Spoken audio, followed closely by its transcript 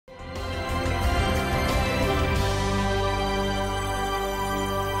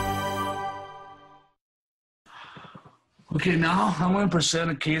Okay, now I'm going to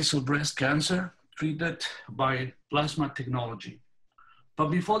present a case of breast cancer treated by plasma technology. But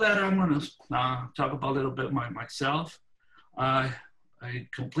before that, I'm going to talk about a little bit myself. I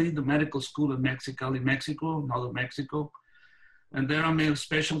completed the medical school in Mexicali, Mexico, Northern Mexico. And there I made a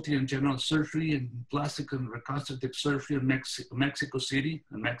specialty in general surgery and plastic and reconstructive surgery in Mexico City,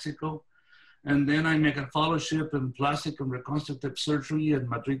 in Mexico. And then I make a fellowship in plastic and reconstructive surgery in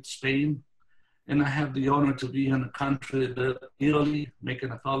Madrid, Spain. And I have the honor to be in a country, Italy,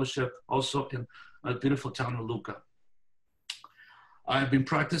 making a fellowship also in a beautiful town of Lucca. I've been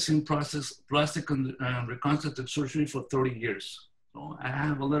practicing plastic and reconstructive surgery for 30 years. So I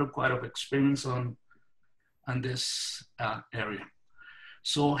have a little quite of experience on this area.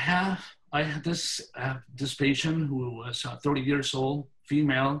 So I had this patient who was 30 years old,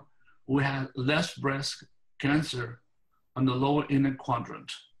 female, who had left breast cancer on the lower inner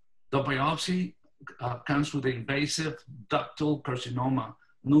quadrant. The biopsy comes with invasive ductal carcinoma,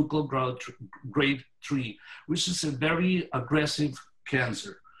 nuclear grade 3, which is a very aggressive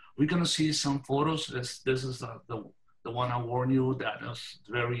cancer. We're going to see some photos. This is the one I warned you that is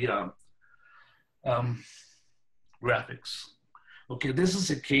very graphics. Okay, this is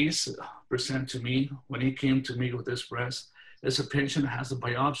a case presented to me when he came to me with this breast. As a patient has a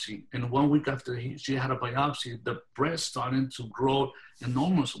biopsy, and 1 week after she had a biopsy, the breast started to grow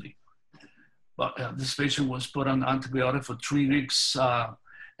enormously. But this patient was put on antibiotic for 3 weeks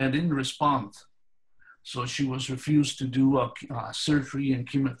and didn't respond. So she was refused to do surgery and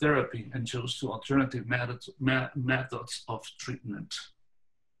chemotherapy and chose to alternative methods of treatment.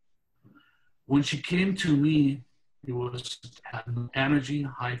 When she came to me, it had energy,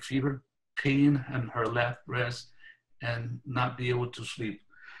 high fever, pain in her left breast, and not be able to sleep.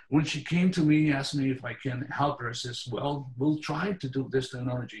 When she came to me, asked me if I can help her. I says, well, we'll try to do this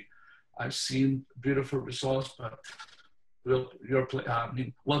technology. I've seen beautiful results, but you're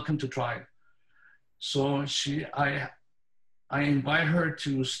welcome to try. So I invite her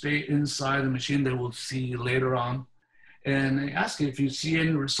to stay inside the machine that we'll see later on. And I ask her if you see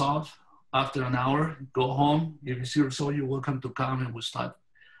any results after an hour, go home. If you see results, you're welcome to come and we'll start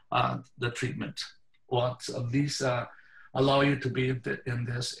the treatment, or at least allow you to be in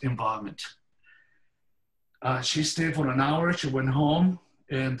this environment. She stayed for an hour, she went home,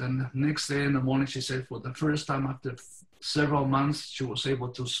 and then the next day in the morning, she said for the first time after several months, she was able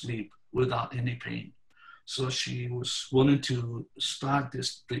to sleep without any pain. So she was willing to start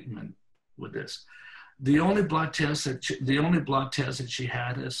this treatment with this. The only blood test that she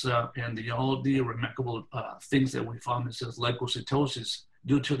had is, and all the remarkable things that we found is leukocytosis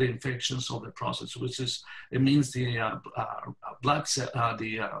due to the infections of the process, which is, it means the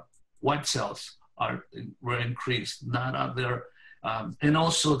white cells were increased, not other, and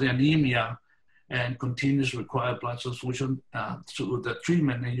also the anemia and continuous required blood transfusion through the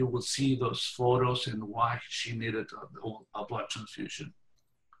treatment, and you will see those photos and why she needed a blood transfusion.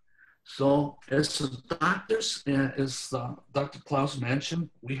 So as doctors, as Dr. Klaus mentioned,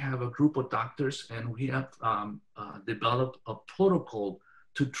 we have a group of doctors and we have developed a protocol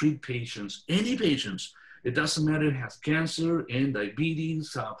to treat patients, any patients. It doesn't matter if it has cancer, and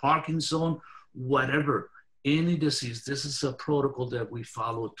diabetes, Parkinson, whatever, any disease. This is a protocol that we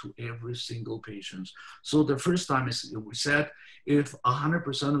follow to every single patient. So the first time is, we said, if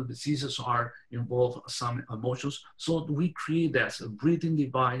 100% of diseases are involved some emotions, so we create that, a breathing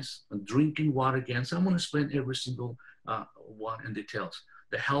device, a drinking water again. So I'm going to explain every single one in details.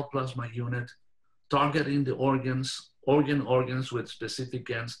 The health plasma unit, targeting the organs with specific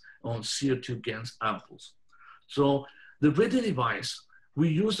GANs on CO2 GANs ampoules. So the breathing device, we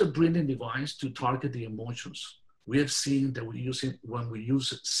use the breathing device to target the emotions. We have seen that when we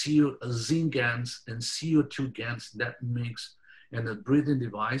use zinc GANs and CO2 GANs, that makes, and the breathing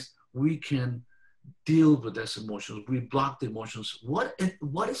device, we can deal with these emotions. We block the emotions. What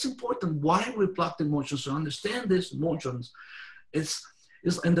is important? Why we block the emotions? To understand these emotions, is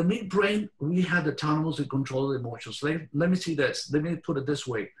in the midbrain, we have the autonomous to control the emotions. Let me see this. Let me put it this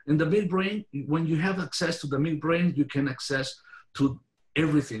way. In the midbrain, when you have access to the midbrain, you can access to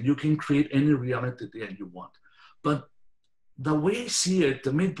everything. You can create any reality that you want. But the way I see it,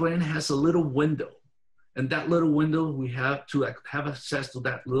 the midbrain has a little window. And that little window, we have to have access to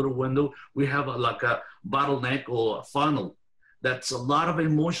that little window. We have like a bottleneck or a funnel. That's a lot of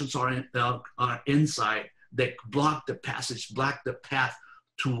emotions are inside that block the passage, block the path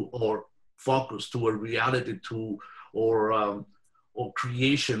to or focus to a reality to or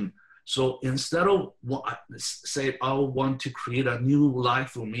creation. So instead of say, I want to create a new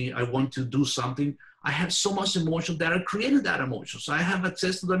life for me, I want to do something, I have so much emotion that I created that emotion. So I have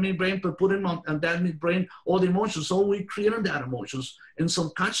access to the midbrain, but put in on that midbrain all the emotions. So we created that emotions. And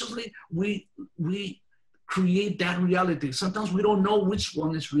subconsciously, we create that reality. Sometimes we don't know which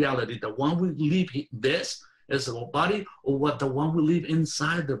one is reality. The one we live this as our body, or what the one we live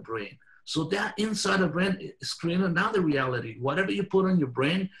inside the brain. So that inside the brain is creating another reality. Whatever you put in your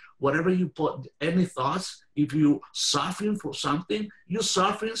brain, whatever you put, any thoughts, if you're suffering for something, you're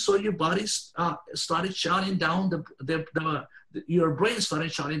suffering, so your body started shutting down your brain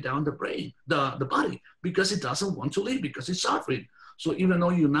started shutting down the body, because it doesn't want to live, because it's suffering. So even though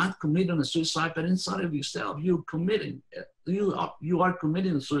you're not committing a suicide, but inside of yourself, you are committing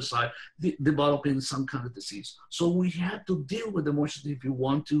a suicide, developing some kind of disease. So we have to deal with emotions if you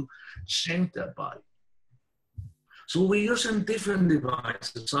want to change that body. So we're using different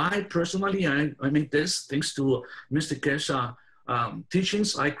devices. I personally, I made this thanks to Mr. Keshe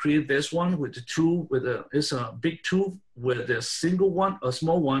teachings. I created this one with the tube, it's a big tube with a single one, a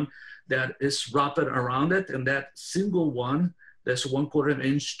small one that is wrapped around it, and that single one, that's 1/4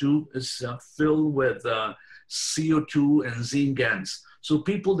 inch tube, is filled with CO2 and zinc gas. So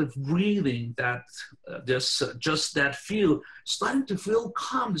people that breathing that just that feel, starting to feel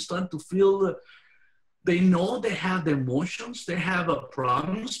calm, starting to feel. They know they have the emotions, they have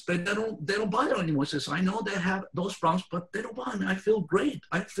problems, but they don't bother anymore. Says, I know they have those problems, but they don't bother. I feel great.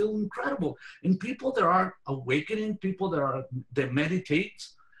 I feel incredible. And people that are awakening, people that meditate,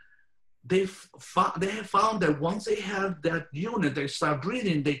 they have found that once they have that unit, they start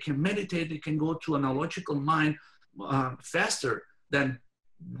breathing, they can meditate, they can go to an analogical mind faster than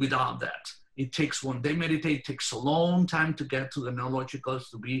without that. It takes, when they meditate, it takes a long time to get to the neurologicals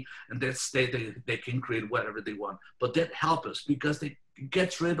to be, and that state they can create whatever they want. But that helps us because they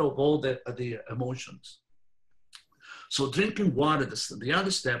gets rid of all the emotions. So drinking water, the other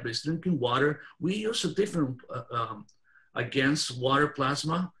step is drinking water. We use a different, against water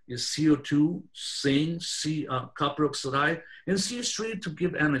plasma is CO2, zinc, copper oxide, and CH3 to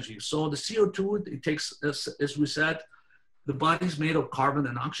give energy. So the CO2, it takes, as we said, the body is made of carbon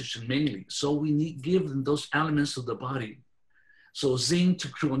and oxygen mainly. So we need give them those elements to the body. So zinc to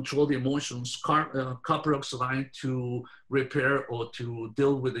control the emotions, copper oxide to repair or to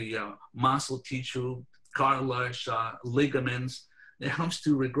deal with the muscle tissue, cartilage, ligaments. It helps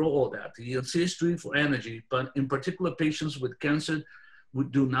to regrow all that. The CH3 for energy, but in particular patients with cancer, we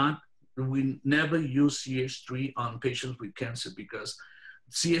never use CH3 on patients with cancer, because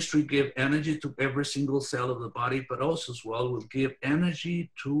CH3 give energy to every single cell of the body, but also as well will give energy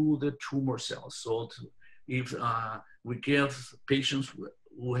to the tumor cells. So if we give patients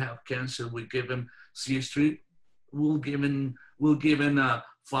who have cancer, we give them CH3, we'll give in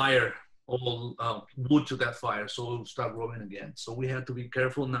fire, all wood to that fire, so it'll start growing again. So we have to be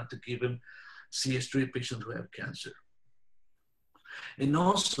careful not to give them CH3 patients who have cancer. And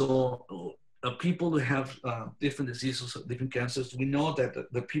also, people who have different diseases, different cancers, we know that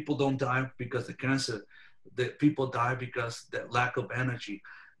the people don't die because the cancer, the people die because the lack of energy.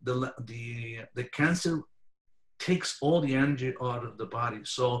 The cancer takes all the energy out of the body.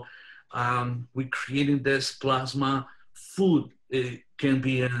 So we're creating this plasma food. It can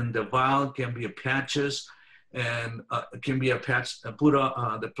be in the vial, can be a patches, and it can be a patch, put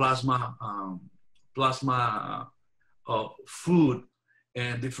the plasma food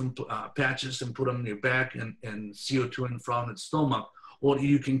and different patches and put them in your back, and CO2 in front of the stomach. Or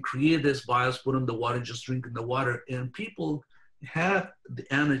you can create this vials, put in the water, just drink in the water, and people have the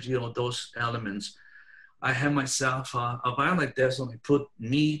energy of those elements. I have myself a vial like this, and I put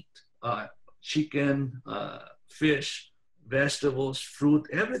meat, chicken, fish, vegetables, fruit,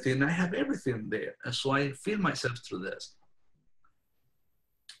 everything. I have everything there. And so I feed myself through this.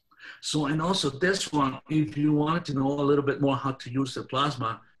 So, and also this one, if you wanted to know a little bit more how to use the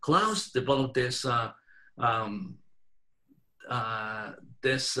plasma, Klaus developed this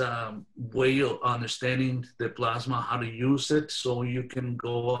way of understanding the plasma, how to use it. So you can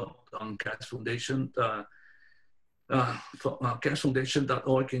go on Keshe Foundation,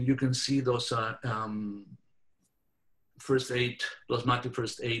 KesheFoundation.org, and you can see those first aid, plasmatic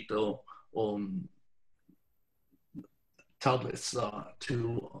first aid, or tablets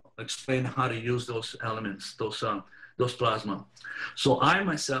to explain how to use those elements, those plasma. So I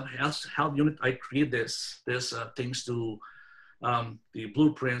myself, health unit, I create this things to the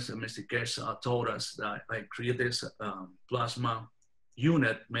blueprints that Mr. Keshe told us that I create this plasma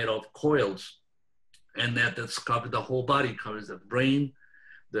unit made of coils, and that's covered the whole body, covers the brain,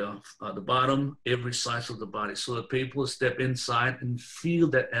 the bottom, every size of the body. So the people step inside and feel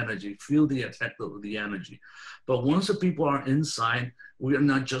that energy, feel the effect of the energy. But once the people are inside, we are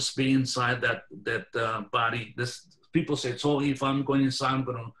not just being inside that body. This people say, so if I'm going inside, I'm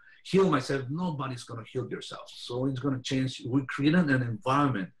going to heal myself. Nobody's going to heal yourself. So it's going to change. We created an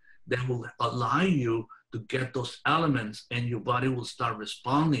environment that will allow you to get those elements, and your body will start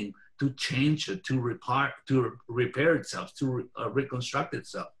responding to change it, to repair itself, to reconstruct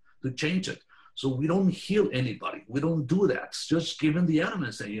itself, to change it. So we don't heal anybody. We don't do that. It's just giving the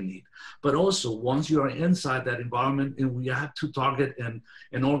elements that you need. But also, once you are inside that environment, and we have to target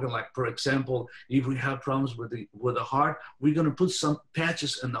an organ, like for example, if we have problems with the heart, we're going to put some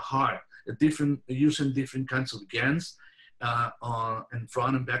patches in the heart, using different kinds of gans in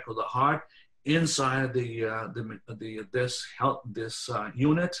front and back of the heart, inside this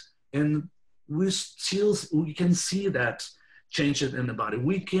unit, and we can see that change it in the body.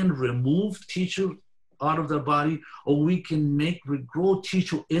 We can remove tissue out of the body, or we can regrow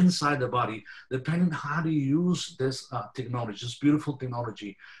tissue inside the body, depending on how to use this technology, this beautiful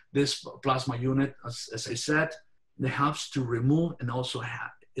technology. This plasma unit, as I said, it helps to remove, and also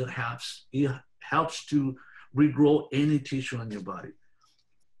it helps to regrow any tissue in your body.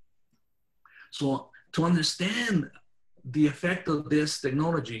 So to understand the effect of this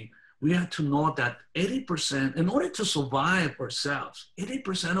technology, we have to know that 80%, in order to survive ourselves,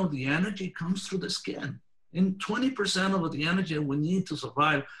 80% of the energy comes through the skin. And 20% of the energy we need to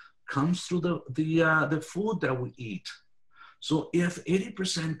survive comes through the food that we eat. So if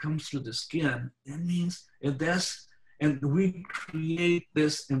 80% comes through the skin, that means and we create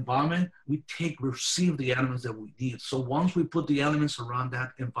this environment, we receive the elements that we need. So once we put the elements around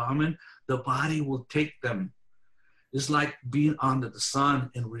that environment, the body will take them. It's like being under the sun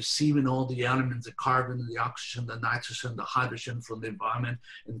and receiving all the elements, the carbon, the oxygen, the nitrogen, the hydrogen from the environment,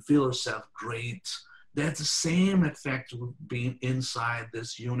 and feel yourself great. That's the same effect with being inside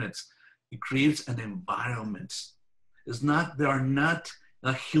this unit. It creates an environment. They are not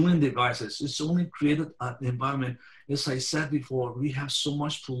healing devices. It's only created an environment. As I said before, we have so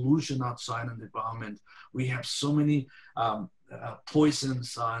much pollution outside in the environment. We have so many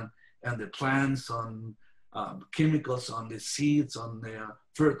poisons and the plants, on chemicals on the seeds, on the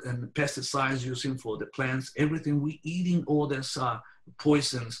fruit, and the pesticides using for the plants, everything. We eating all this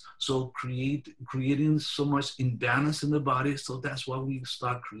poisons, so creating so much imbalance in the body. So that's why we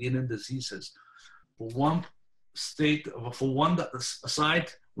start creating diseases. For one side,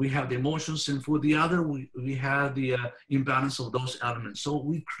 we have the emotions, and for the other, we have the imbalance of those elements. So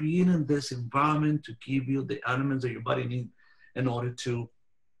we creating this environment to give you the elements that your body needs in order to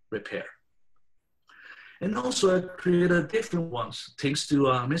repair. And also I created different ones. Thanks to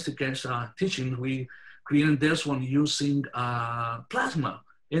Mr. Keshe's teaching, we created this one using plasma.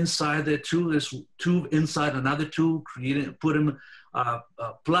 Inside the tube, this tube inside another tube, putting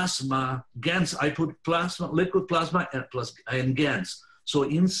plasma GANs. I put plasma, liquid plasma, and GANs. So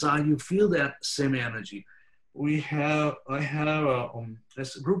inside you feel that same energy. I have,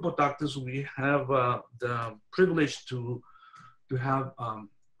 as a group of doctors, we have the privilege to have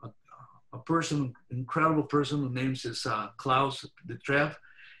a person, incredible person, whose name is Klaus de Treff.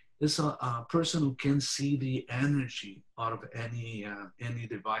 Is a person who can see the energy out of any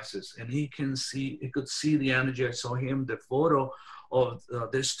devices, and he could see the energy. I saw him the photo of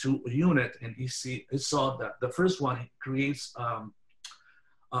this unit, and he saw that the first one creates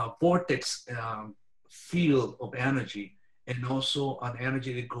a vortex field of energy, and also an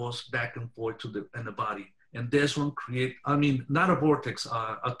energy that goes back and forth in the body. And this one not a vortex,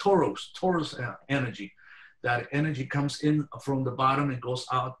 a torus energy. That energy comes in from the bottom and goes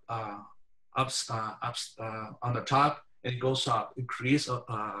out on the top, and it goes up. It creates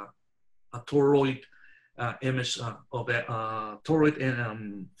a toroid image of a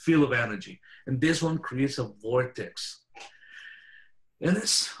toroid field of energy. And this one creates a vortex. And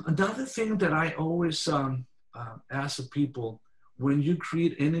it's another thing that I always ask the people: when you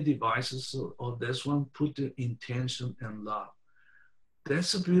create any devices of this one, put the intention and love.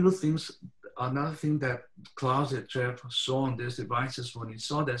 That's a beautiful thing. Another thing that Klaus de Treff saw on these devices, when he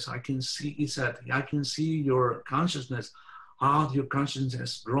saw this, he said, I can see your consciousness, how your consciousness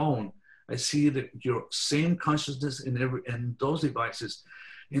has grown. I see your same consciousness in those devices.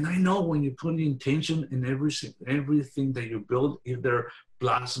 And I know when you put the intention in everything that you build, either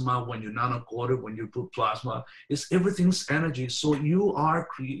plasma, when you nanocoat it, when you put plasma, everything's energy. So you are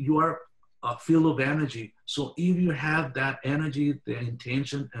a field of energy. So if you have that energy, the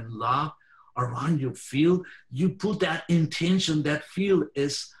intention and love around your field, you put that intention, that field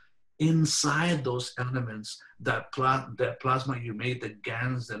is inside those elements, that plasma you made, the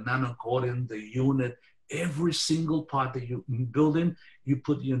GANs, the nanocoating, the unit, every single part that you build in, you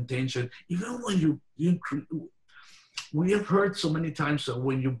put your intention. Even when we have heard so many times that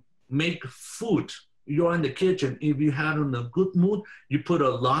when you make food, you're in the kitchen, if you had in a good mood, you put a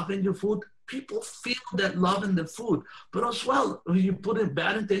love in your food, people feel that love in the food. But as well, when you put in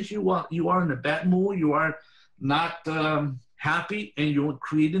bad intention, you are in a bad mood, you are not happy, and you're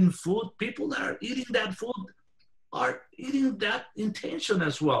creating food, people that are eating that food are eating that intention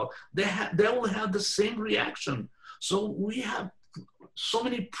as well. They will have the same reaction. So we have so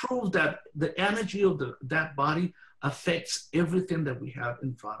many proof that the energy of that body affects everything that we have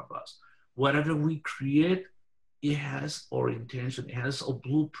in front of us. Whatever we create, it has our intention, it has a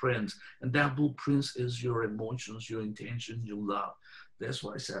blueprint, and that blueprint is your emotions, your intention, your love. That's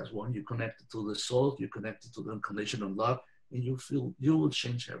why it says when you connect to the soul, you connect to the condition of love, and you will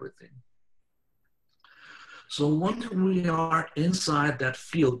change everything. So once we are inside that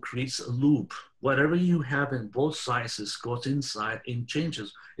field, creates a loop. Whatever you have in both sizes goes inside and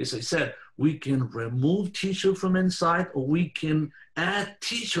changes. As I said, we can remove tissue from inside, or we can add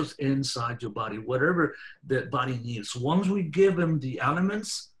tissues inside your body, whatever the body needs. Once we give them the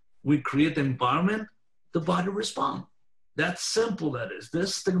elements, we create the environment, the body responds. That's simple, that is.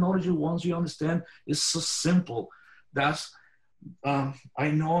 This technology, once you understand, is so simple. That's, I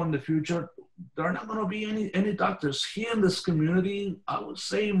know in the future, there are not going to be any doctors here in this community. I would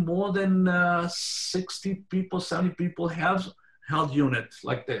say more than 60 people, 70 people have health units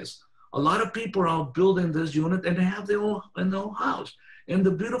like this. A lot of people are building this unit, and they have their own house. And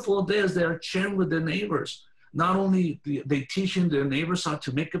the beautiful thing is they are sharing with their neighbors. Not only they teaching their neighbors how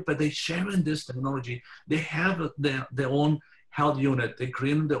to make it, but they sharing this technology. They have their own health unit. They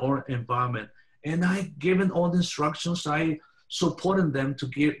creating their own environment. And I given all the instructions. I supporting them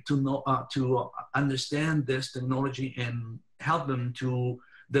to understand this technology and help them to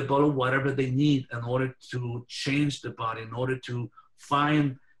develop whatever they need in order to change the body, in order to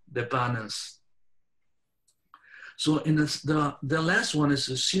find the balance. So in the last one is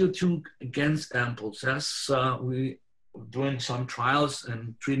the CO2 against ampoules. That's we doing some trials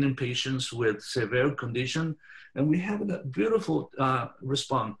and treating patients with severe condition, and we have a beautiful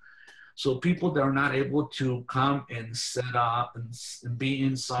response. So people that are not able to come and set up and be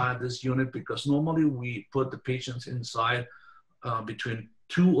inside this unit, because normally we put the patients inside between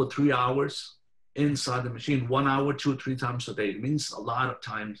 2 or 3 hours inside the machine, 1 hour, 2 or 3 times a day. It means a lot of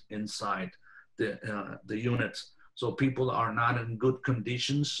times inside the units. So people are not in good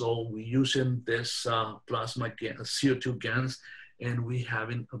condition. So we're using this plasma CO2 GANs, and we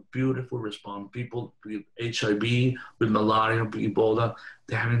having a beautiful response. People with HIV, with malaria, with Ebola,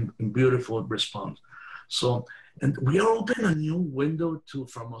 they're having a beautiful response. So, and we are opening a new window to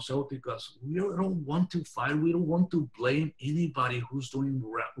pharmaceuticals. We don't want to fight. We don't want to blame anybody who's doing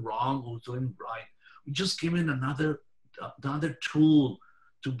wrong or doing right. We're just giving another tool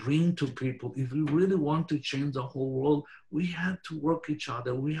to bring to people. If we really want to change the whole world, we have to work each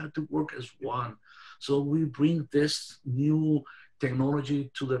other. We have to work as one. So we bring this new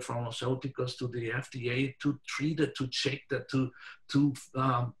technology to the pharmaceuticals, to the FDA, to treat it, to check that, to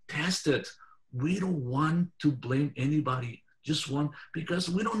test it. We don't want to blame anybody, just one, because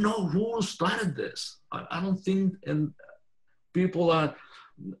we don't know who started this. I don't think and people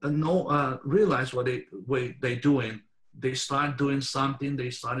realize what they're doing. They start doing something,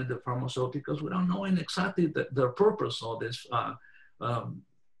 they started the pharmaceuticals without knowing exactly the purpose of this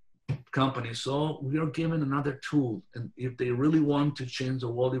company. So we are given another tool, and if they really want to change the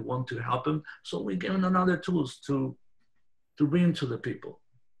world, they want to help them, so we're given another tools to bring to the people.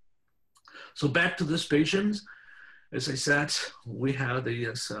 So back to this patient, as I said, we have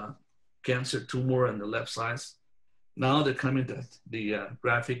the cancer tumor on the left side. Now they're coming to the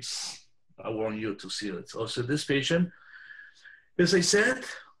graphics. I want you to see it. Also, this patient, as I said,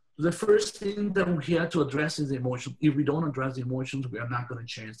 the first thing that we have to address is the emotion. If we don't address the emotions, we are not going to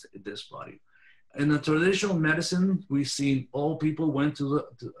change this body. In the traditional medicine, we see all people went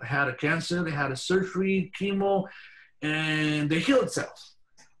had a cancer, they had a surgery, chemo, and they healed themselves.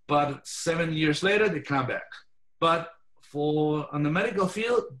 But 7 years later, they come back. But on the medical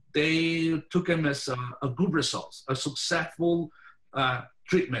field, they took them as a good result, a successful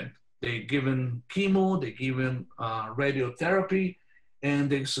treatment. They given chemo, they given radiotherapy, and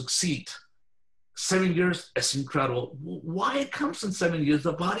they succeed. 7 years is incredible. Why it comes in 7 years?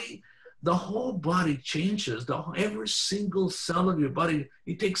 The whole body changes. Every single cell of your body,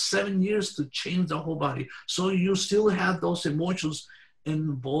 it takes 7 years to change the whole body. So you still have those emotions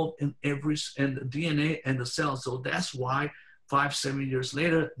involved in the DNA and the cells. So that's why 5, 7 years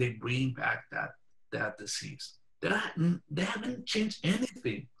later, they bring back that disease. They haven't changed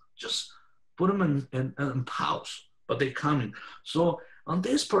anything. Just put them in pause, but they're coming. So on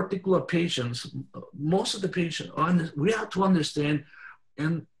these particular patients, most of the patients, we have to understand,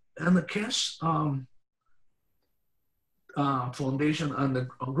 and the Keshe Foundation and the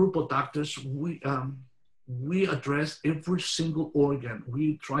group of doctors, we address every single organ.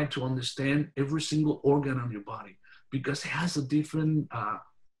 We try to understand every single organ on your body because it has a different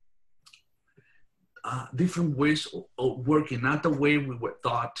ways of working, not the way we were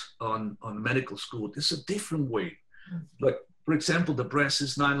taught on medical school. It's a different way. Like, for example, the breast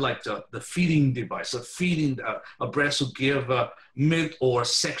is not like the feeding device, feeding a breast to give milk or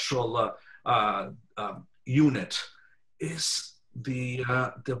sexual unit. Is the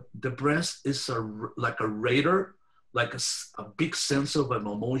breast is like a radar, like a big sense of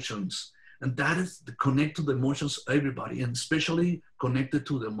emotions, and that is connected to the emotions of everybody, and especially connected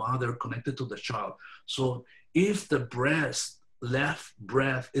to the mother, connected to the child. So if the left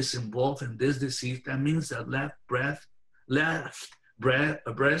breast is involved in this disease, that means that breast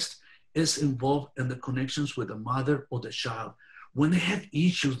is involved in the connections with the mother or the child. When they have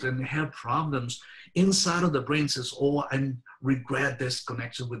issues and they have problems, inside of the brain says, oh, I regret this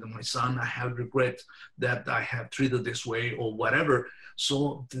connection with my son. I have regret that I have treated this way or whatever.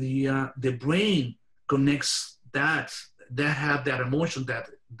 So the brain connects that have that emotion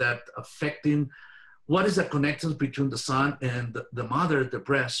that affecting what is the connection between the son and the mother, the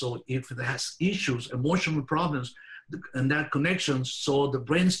breast. So if it has issues, emotional problems, and that connection, so the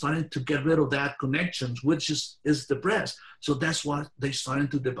brain is starting to get rid of that connection, which is the breast. So that's why they're starting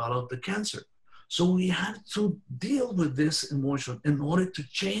to develop the cancer. So we have to deal with this emotion in order to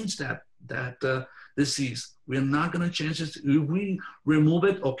change that disease. We're not going to change it. If we remove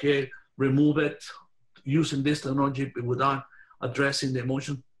it, okay, remove it using this technology, but without addressing the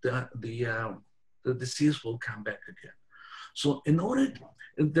emotion, the disease will come back again. So in order,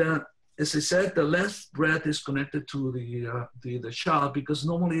 as I said, the left breast is connected to the child because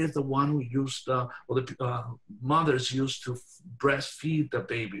normally it's the one who used, or the mothers used to breastfeed the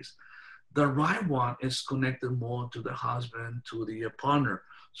babies. The right one is connected more to the husband, to the partner.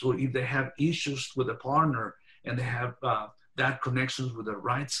 So if they have issues with the partner and they have that connections with the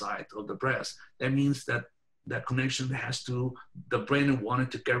right side of the breast, that means that that connection has to, the brain wanted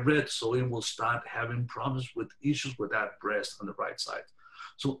to get rid, so it will start having problems with issues with that breast on the right side.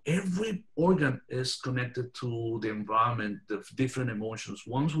 So every organ is connected to the environment, the different emotions.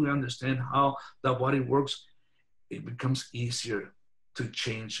 Once we understand how the body works, it becomes easier to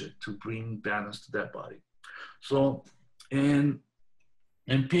change it, to bring balance to that body. So, and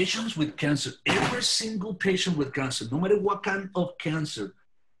patients with cancer, every single patient with cancer, no matter what kind of cancer,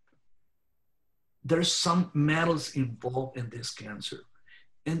 there's some metals involved in this cancer.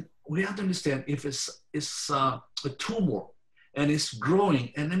 And we have to understand if it's a tumor and it's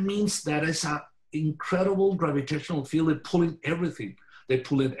growing, and it means that it's an incredible gravitational field. They're pulling everything. They're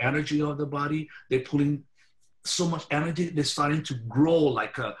pulling energy of the body. They're pulling so much energy, they're starting to grow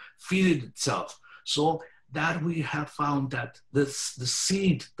like a feed itself. So that we have found that the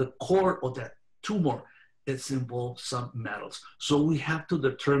seed, the core of that tumor, it's involved some metals. So we have to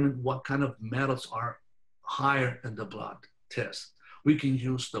determine what kind of metals are higher in the blood test. We can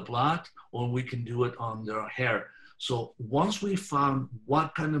use the blood or we can do it on their hair. So once we found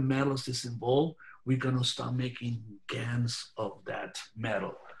what kind of metals is involved, we're gonna start making GANs of that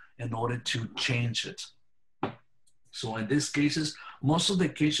metal in order to change it. So in these cases, most of the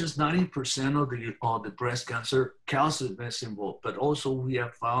cases, 90% of the breast cancer, calcium is involved, but also we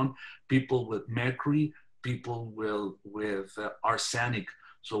have found people with mercury, people with arsenic.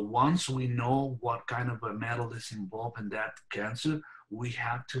 So once we know what kind of a metal is involved in that cancer, we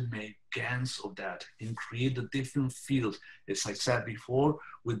have to make GANs of that and create the different fields. As I said before,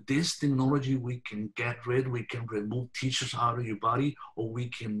 with this technology, we can we can remove tissues out of your body, or we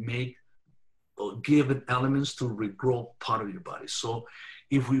can make or give it elements to regrow part of your body. So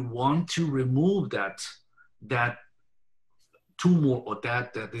if we want to remove that tumor or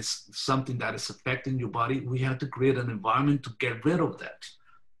that is something that is affecting your body, we have to create an environment to get rid of that.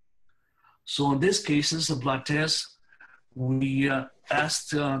 So in this cases, a blood test, we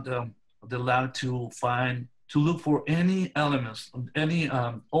asked the lab to look for any elements,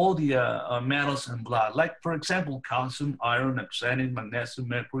 all the metals in blood, like for example, calcium, iron, arsenic, magnesium,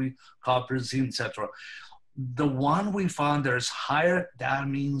 mercury, copper, zinc, etc. The one we found that is higher, that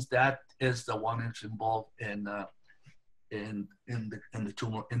means that is the one that's involved in the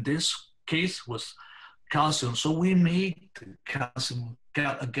tumor. In this case was calcium. So we made calcium,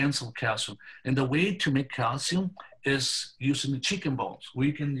 against calcium. And the way to make calcium is using the chicken bones.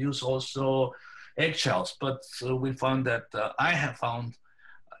 We can use also eggshells, but we found that I have found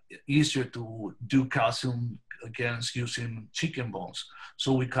easier to do calcium against using chicken bones.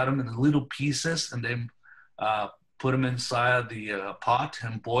 So we cut them in little pieces and then put them inside the pot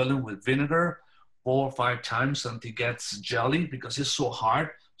and boil them with vinegar 4 or 5 times until it gets jelly because it's so hard.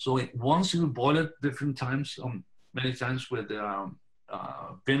 So once you boil it different times, many times with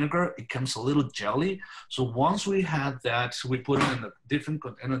vinegar, it comes a little jelly. So once we have that, we put it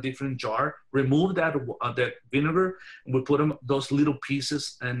in a different jar, remove that that vinegar, and we put them those little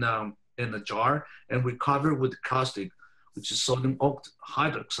pieces in a jar, and we cover it with caustic, which is sodium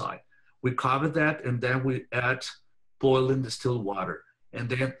hydroxide. We cover that, and then we add boiling distilled water, and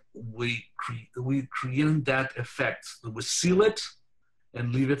then we create that effect. We seal it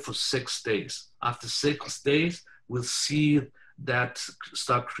and leave it for 6 days. After 6 days, we'll see that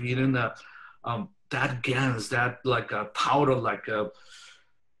start creating that gans, that like a powder, like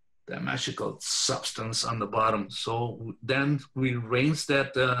that magical substance on the bottom. So then we rinse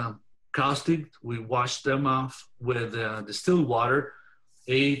that caustic, we wash them off with distilled water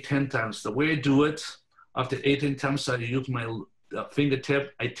 8-10 times. The way I do it, after 8-10 times, I use my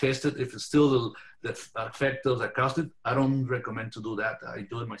fingertip. I test it. If it's still the effect of the caustic, I don't recommend to do that. I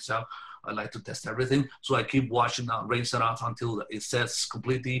do it myself. I like to test everything. So I keep washing out, rinse it off until it says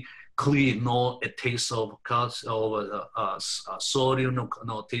completely clean, no a taste of sodium,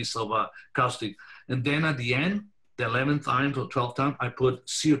 no taste of caustic. And then at the end, the 11th time or 12th time, I put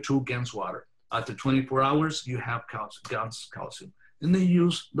CO2 against water. After 24 hours, you have calcium. And then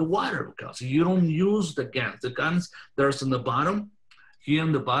use the water of calcium. You don't use the gans. The gans there's in the bottom, here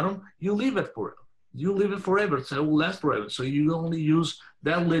in the bottom, you leave it for it. You leave it forever, so it will last forever. So you only use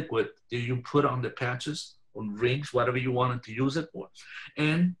that liquid that you put on the patches, on rings, whatever you wanted to use it for.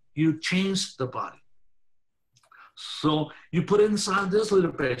 And you change the body. So you put it inside this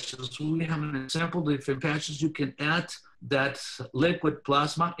little patches. So we have an example, the different patches. You can add that liquid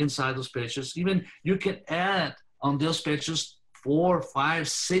plasma inside those patches. Even you can add on those patches 4, 5,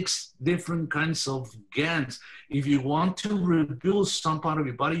 6 different kinds of gans. If you want to rebuild some part of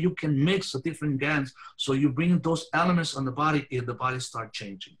your body, you can mix the different gans. So you bring those elements on the body, and the body start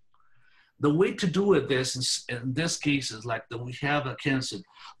changing. The way to do it is, in this case, is like we have a cancer.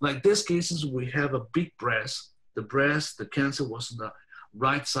 Like this cases, we have a big breast. The cancer was on the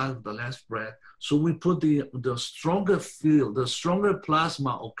right side of the left breast. So we put the stronger field, the stronger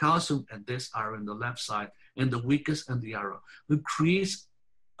plasma of calcium, and this are in the left side, and the weakest and the arrow. It creates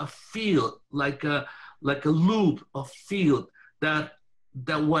a field, like a loop of field that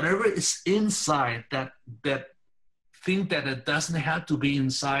whatever is inside, that thing that it doesn't have to be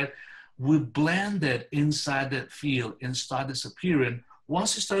inside, we blend it inside that field and start disappearing.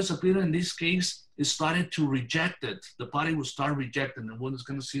 Once it starts appearing, in this case, it started to reject it. The body will start rejecting, and one is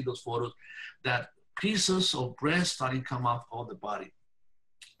going to see those photos that pieces of breast starting to come off of the body.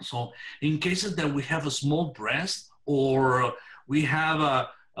 So in cases that we have a small breast, or we have a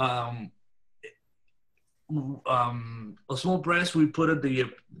small breast, we put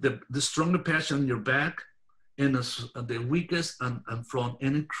the stronger patch on your back, and the weakest and front,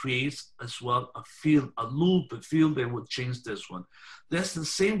 and it creates as well a field, a loop, a field that would change this one. That's the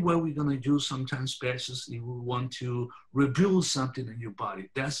same way we're going to use sometimes patches if we want to rebuild something in your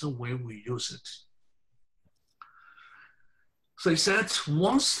body. That's the way we use it. So I said,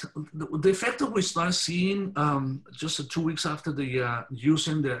 once the effect that we start seeing just 2 weeks after the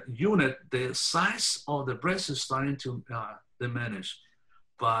using the unit, the size of the breast is starting to diminish.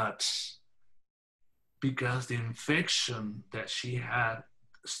 But because the infection that she had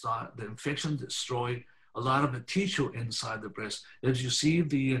the infection destroyed a lot of the tissue inside the breast. As you see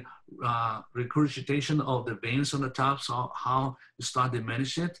the regurgitation of the veins on the top, so how you start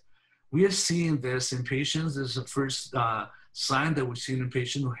diminishing it. We are seeing this in patients. This is the first sign that we've seen in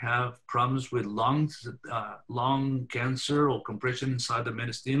patients who have problems with lung cancer or compression inside the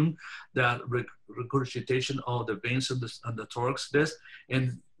mediastinum, that regurgitation of the veins on the thorax disc.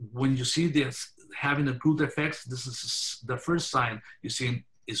 And when you see this having a good effect, this is the first sign you see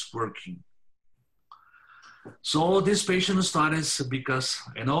is working. So this patient started because,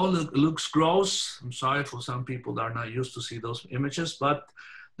 I know it looks gross. I'm sorry for some people that are not used to see those images, but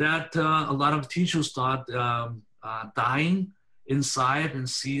that a lot of tissues start dying inside and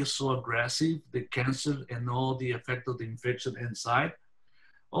see so aggressive, the cancer and all the effect of the infection inside.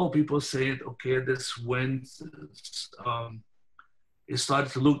 Oh, people say, okay, this went, it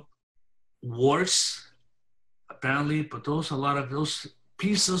started to look worse, apparently, but a lot of those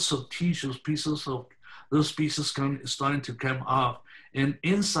pieces of tissues, those pieces starting to come off. And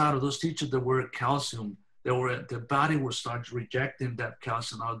inside of those tissues, there were calcium the body will start rejecting that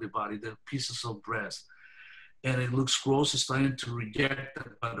calcium out of the body, the pieces of breast. And it looks gross, it's starting to reject it.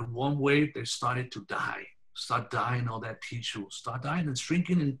 But in one way, they started to die, start dying, all that tissue, start dying and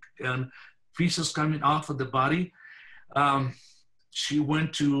shrinking, and pieces coming off of the body. She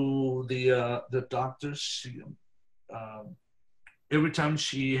went to the doctors. Every time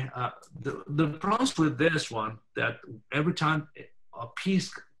the problems with this one, that every time a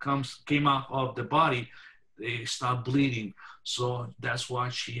piece came out of the body, they start bleeding. So that's why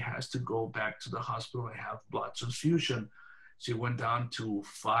she has to go back to the hospital and have blood transfusion. She went down to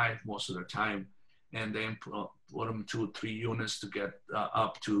 5 most of the time, and then put them 2 or 3 units to get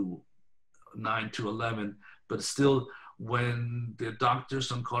up to 9 to 11. But still, when the doctors,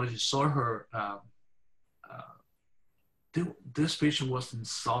 oncologists saw her, this patient was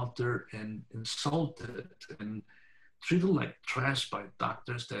insulted and treated like trash by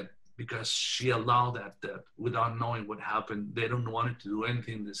doctors, that because she allowed that without knowing what happened. They don't want to do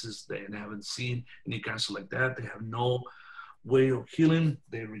anything. They haven't seen any cancer like that. They have no way of healing.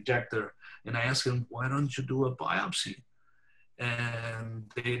 They reject her. And I asked them, why don't you do a biopsy?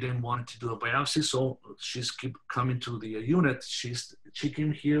 And they didn't want to do a biopsy. So she's keep coming to the unit. She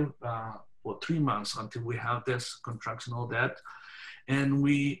came here for 3 months until we have this contraction, all that. And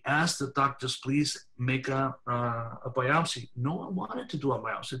we asked the doctors, please make a biopsy. No one wanted to do a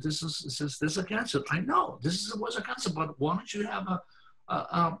biopsy. This is a cancer. I know this was a cancer, but why don't you have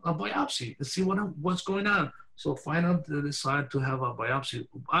a biopsy and see what's going on? So finally they decided to have a biopsy.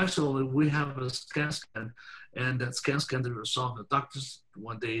 Actually, we have a scan, and that scan the result. The doctors,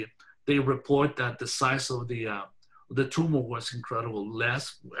 when they report that the size of the tumor was incredible,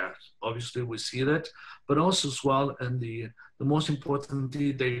 less. Obviously, we see that, but also as well, and the most important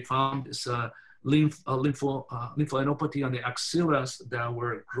thing they found is lymphadenopathy on the axillaries that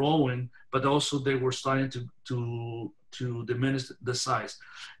were growing, but also they were starting to diminish the size.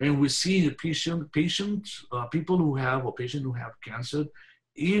 And we see the people who have cancer,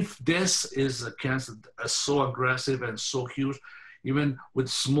 if this is a cancer so aggressive and so huge, even with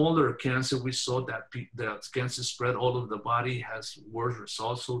smaller cancer, we saw that cancer spread all over the body, has worse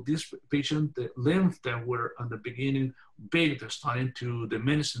results. So this patient, the lymph that were on the beginning big, they're starting to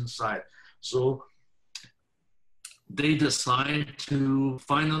diminish inside. So they decide to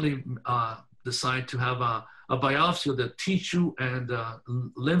finally have a biopsy of the tissue and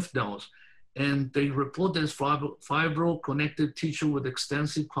lymph nodes. And they report this fibro-connected tissue with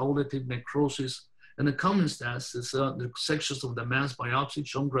extensive coagulative necrosis. And the common stats is the sections of the mass biopsy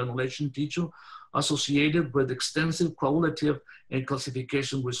shown granulation tissue associated with extensive coagulative and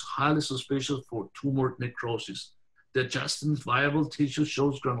calcification, which is highly suspicious for tumor necrosis. The adjacent viable tissue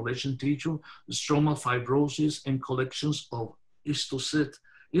shows granulation tissue, stromal fibrosis, and collections of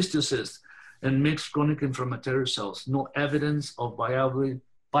histiocysts and mixed chronic inflammatory cells. No evidence of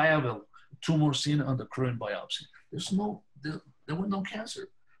viable tumor seen on the current biopsy. There was no cancer.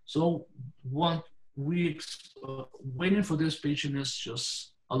 So what waiting for this patient is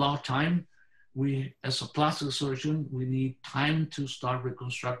just a lot of time. We, as a plastic surgeon, we need time to start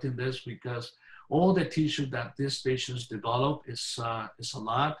reconstructing this, because all the tissue that these patients develop is a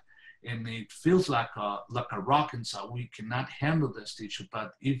lot, and it feels like a rock inside. We cannot handle this tissue.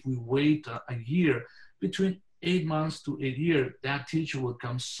 But if we wait a year, between 8 months to 8 years, that tissue will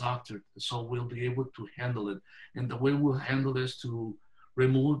come softer, so we'll be able to handle it. And the way we'll handle this to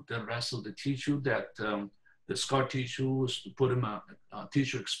remove the rest of the tissue, that the scar tissue, is to put in a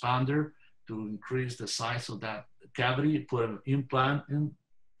tissue expander to increase the size of that cavity, put an implant, and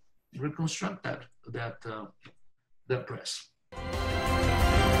reconstruct that breast.